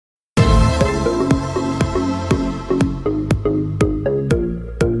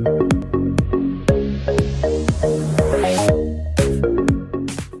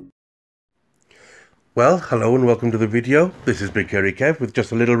Well, hello and welcome to the video. This is BigHairyKev with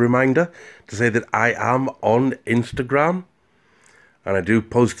just a little reminder to say that I am on Instagram and I do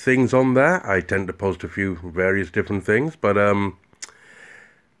post things on there. I tend to post a few various different things, but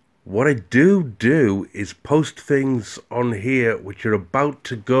what I do is post things on here which are about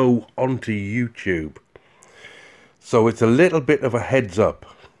to go onto YouTube. So it's a little bit of a heads up.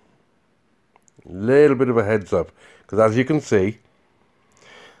 Because as you can see,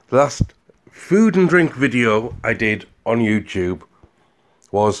 the last food and drink video I did on YouTube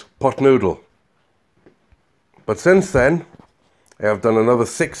was pot noodle. But since then, I have done another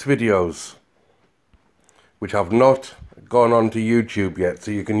 6 videos which have not gone onto YouTube yet.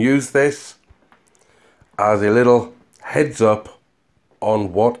 So you can use this as a little heads up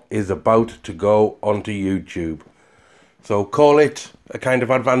on what is about to go onto YouTube. So call it a kind of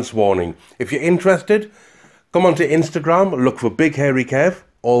advance warning. If you're interested, come onto Instagram, look for BigHairyKev,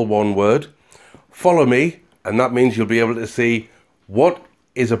 all one word. Follow me, and that means you'll be able to see what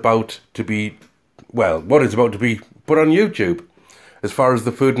is about to be put on YouTube. As far as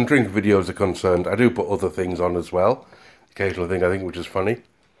the food and drink videos are concerned, I do put other things on as well. Occasional thing I think which is funny.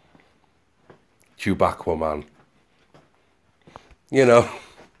 Chewbacca man. You know,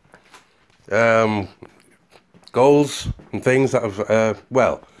 goals and things that have,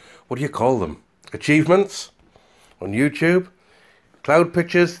 what do you call them? Achievements on YouTube. Cloud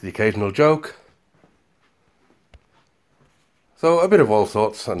pictures, the occasional joke. So a bit of all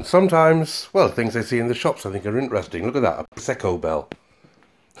sorts, and sometimes, well, things I see in the shops I think are interesting. Look at that, a Prosecco bell.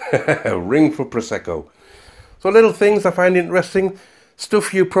 A ring for Prosecco. So little things I find interesting,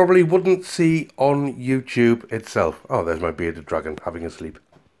 stuff you probably wouldn't see on YouTube itself. Oh, there's my bearded dragon having a sleep.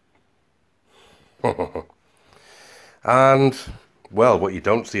 And, well, what you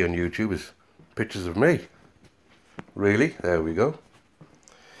don't see on YouTube is pictures of me. Really, there we go.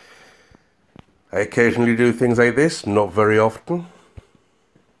 I occasionally do things like this, not very often.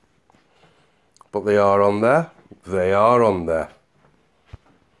 But they are on there. They are on there.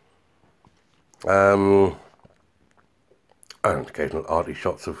 And occasional arty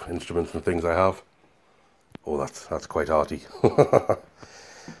shots of instruments and things I have. Oh, that's quite arty.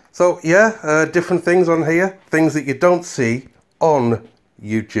 So, yeah, different things on here. Things that you don't see on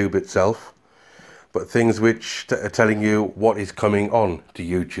YouTube itself. But things which are telling you what is coming on to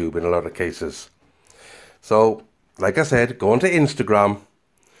YouTube in a lot of cases. So, like I said, go onto Instagram,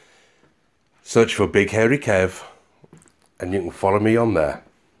 search for BigHairyKev, and you can follow me on there.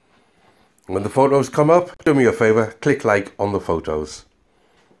 When the photos come up, do me a favour, click like on the photos,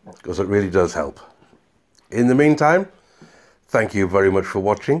 because it really does help. In the meantime, thank you very much for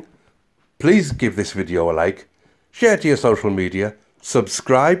watching. Please give this video a like, share to your social media,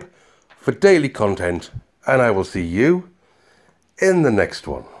 subscribe for daily content, and I will see you in the next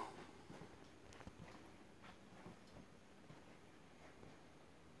one.